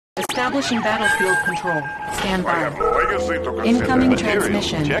Establishing battlefield control. Stand I have by. legacy to consider. Incoming Materials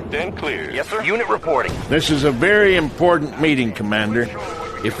transmission. checked and cleared. Yes, sir. Unit reporting. This is a very important meeting, Commander.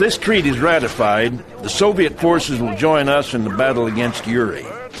 If this treaty is ratified, the Soviet forces will join us in the battle against Yuri.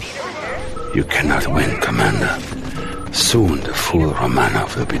 You cannot win, Commander. Soon the fool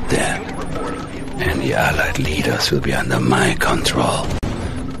Romanov will be dead, and the Allied leaders will be under my control.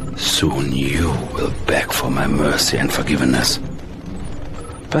 Soon you will beg for my mercy and forgiveness.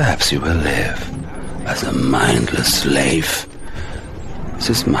 Perhaps you will live as a mindless slave.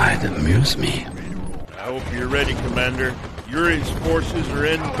 This might amuse me. I hope you're ready, Commander. Yuri's forces are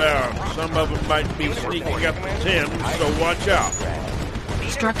inbound. Some of them might be sneaking up the Thames, so watch out.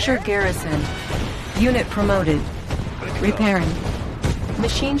 Structure garrison. Unit promoted. Repairing.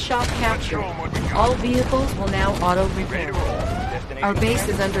 Machine shop captured. All vehicles will now auto-repair. Our base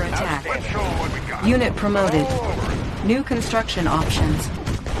is under attack. Unit promoted. New construction options.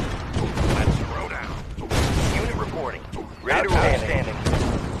 Unit reporting. Ready to roll. Outstanding.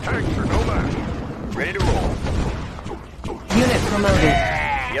 Tanks are no match. Ready to roll. Unit promoted.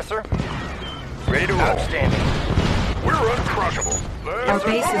 Yes, sir. Ready to roll. Outstanding. We're uncrushable. Our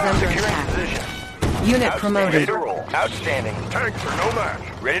base is under Securing attack. position. Unit Ready promoted. to roll. Outstanding. Tanks are no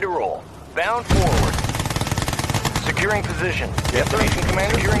match. Ready to roll. Bound forward. Securing position. Destination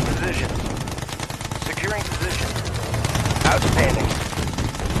commander. Securing position. Securing position. Outstanding.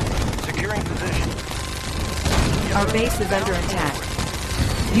 Securing position. Our base is under attack.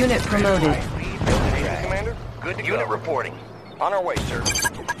 Unit promoted. Destination commander. Good to go. Unit reporting. On our way, sir.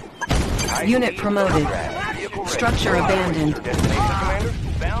 Unit promoted. Structure abandoned. Destination commander.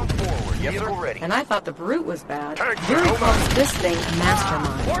 Bound forward. Vehicle ready. And I thought the Brute was bad. Tanks Yuri are no calls match. this thing a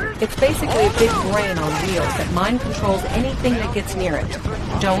mastermind. It's basically a big brain on wheels that mind controls anything that gets near it.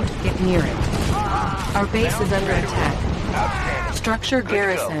 Don't get near it. Our base is under attack. Structure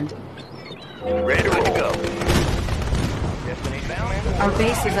garrisoned. Ready to go. Destination commander. Our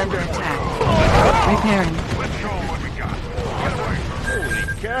base is under attack. Repairing. Let's show 'em what we got.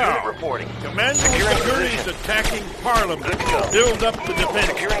 Unit Cow. reporting. Commander Securing Yuri's position. attacking Parliament. Good to go. Build up the defense.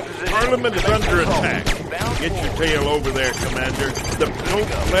 Securing position. Parliament is under attack. Bound Get your forward. tail over there, Commander.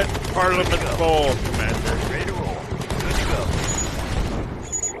 Don't let Parliament fall, Commander. Ready to roll. Good to go.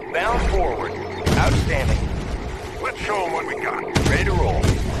 Bound forward. Outstanding. Let's show 'em what we got. Ready to roll.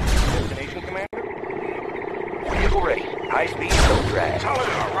 Destination commander. Vehicle ready. High speed, no drag. Solid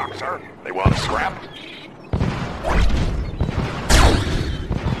as a rock, sir. They want to scrap?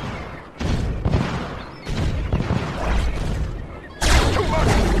 Too much.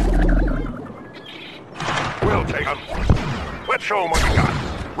 We'll take 'em. Let's show 'em what we got.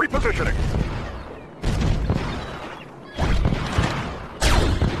 Repositioning.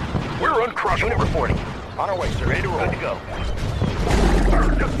 We're Unit uncrushable. reporting. On our way, sir. Ready to roll. Good to go.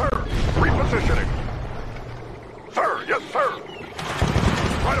 Sir, yes, sir. Repositioning. Sir, yes, sir.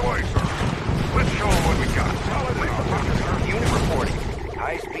 Right away, sir. Let's show 'em what we got. Solid as a rock, sir. Unit reporting.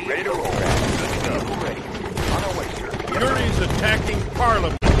 High speed. Ready to roll. Good to go. Vehicle ready. On our way, sir. Yuri's attacking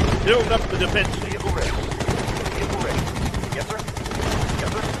Parliament. Build up the defenses. Vehicle ready. Vehicle ready. Yes, sir.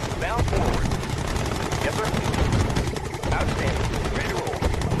 Yes, sir. Bound forward. Yes, sir. Outstanding. Ready to roll.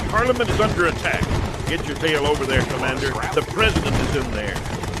 Parliament is under attack. Get your tail over there, Commander. The President is in there.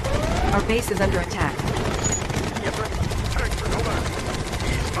 Our base is under attack. Yes, sir. Tanks are no match.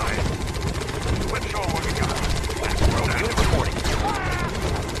 He's fine. Let's show 'em what we got. Let's throw down. Unit reporting.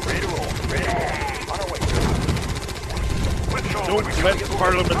 Ready to roll. Ready to roll. On our way, sir. Let's show 'em what we Don't got. let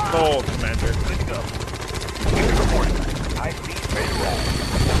Parliament fall, Commander. Good to go. Unit reporting. High speed. Ready to roll.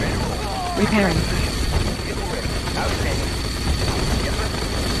 Ready to roll. Repairing. Vehicle ready. Outstanding. Yes, sir.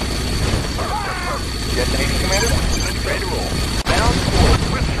 Destination commander. Ready to roll. Bound forward.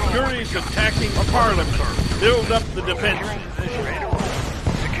 Yuri's attacking Parliament. Build up the defenses. Securing position. Ready to roll.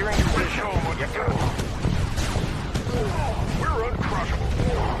 Securing position. Yes, sir. We're uncrushable.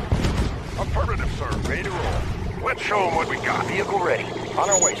 Affirmative, sir. Ready to roll. Let's show 'em what we got. Vehicle ready. On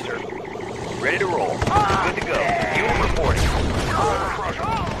our way, sir. Ready to roll. Good to go. Unit reporting.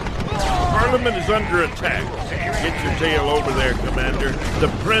 Parliament is under attack. Get your tail over there, Commander. The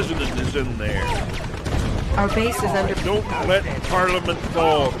President is in there. Our base is under... Don't let Parliament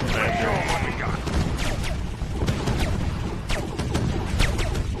fall, Commander.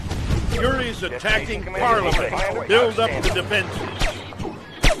 Yuri's attacking Parliament. Build up the defenses.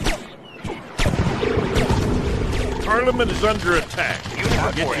 Parliament is under attack.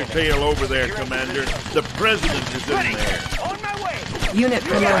 Get your tail over there, Commander. The President is in there. On my way. Unit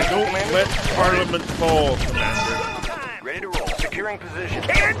promoted. Don't let Parliament fall, Commander. Ready to roll. Securing position.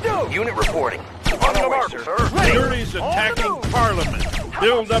 Can do. Unit reporting. On the our way, mark, sir. sir. Yuri's attacking Parliament.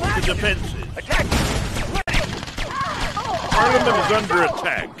 Build up the defenses. Attack! Parliament is under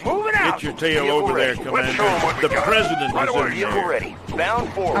attack. Moving out! Get your tail Vehicle over there, ready. Let's show 'em what Commander. we The got. President Right is away. in Vehicle there. ready.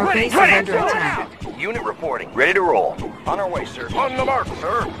 Bound forward. Our base is under attack. Unit reporting. Ready to roll. On our way, sir. On the mark,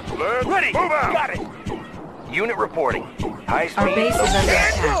 sir. Let's Ready. move out. Got it. Unit reporting. High speed. Our base is low under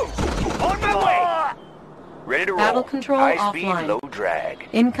drag. attack. On my way. Ready to roll. Battle control High speed, offline. low drag.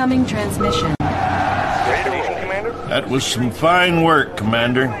 Incoming transmission. Ready to roll, Commander. That was some fine work,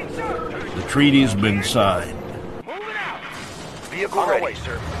 Commander. The treaty's been signed. Moving out. Vehicle ready. On our way,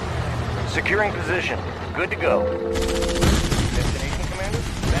 sir. Securing position. Good to go. Destination, Commander.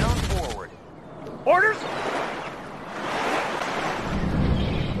 Bound forward. Orders.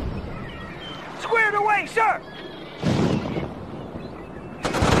 Squared away, sir.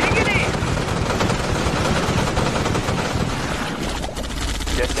 Dig it in.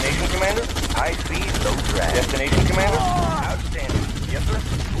 Destination, Commander. High speed, low drag. Destination, Commander. Outstanding. Yes, sir.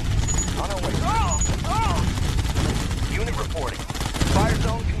 On our way. Unit reporting. Fire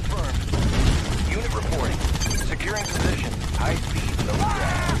zone confirmed. Unit reporting. Securing position. High speed, low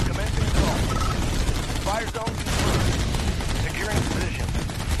drag. Commencing assault. Fire zone confirmed. Securing position.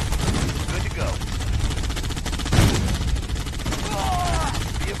 Good to go.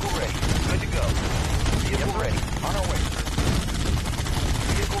 Vehicle ready. Good to go. Vehicle ready. On our way, sir.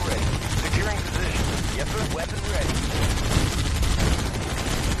 Vehicle ready. Securing position. Yes, sir. Weapon ready.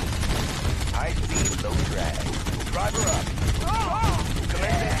 High speed, low drag. Driver up.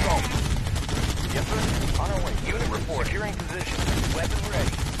 Commencing assault. Yes, sir. On our way. Unit report. Securing position. Weapon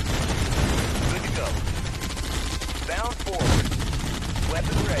ready. Good to go. Bound forward.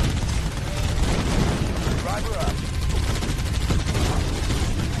 Weapon ready. Driver up.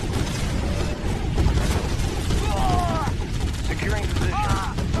 Securing position.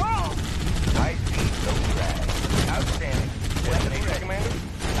 High speed, low drag. Outstanding. Weapon ready, Commander.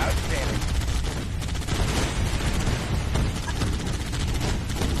 Outstanding.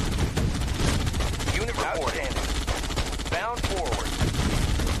 Unit reporting. Bound forward.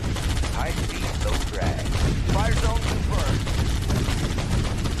 High speed, low drag. Fire zone confirmed.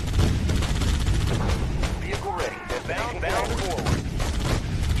 Vehicle ready. Bound forward.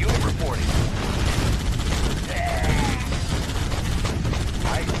 Unit reporting.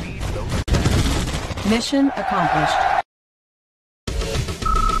 High speed, low drag. Mission accomplished.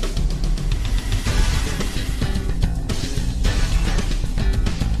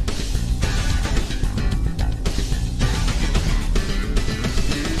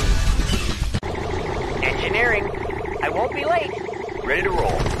 Engineering. I won't be late. Ready to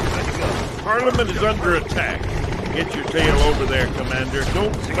roll. Good to go. Parliament is under attack. Get your tail over there, Commander.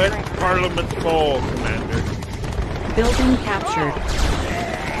 Don't let Parliament fall, Commander. Building captured.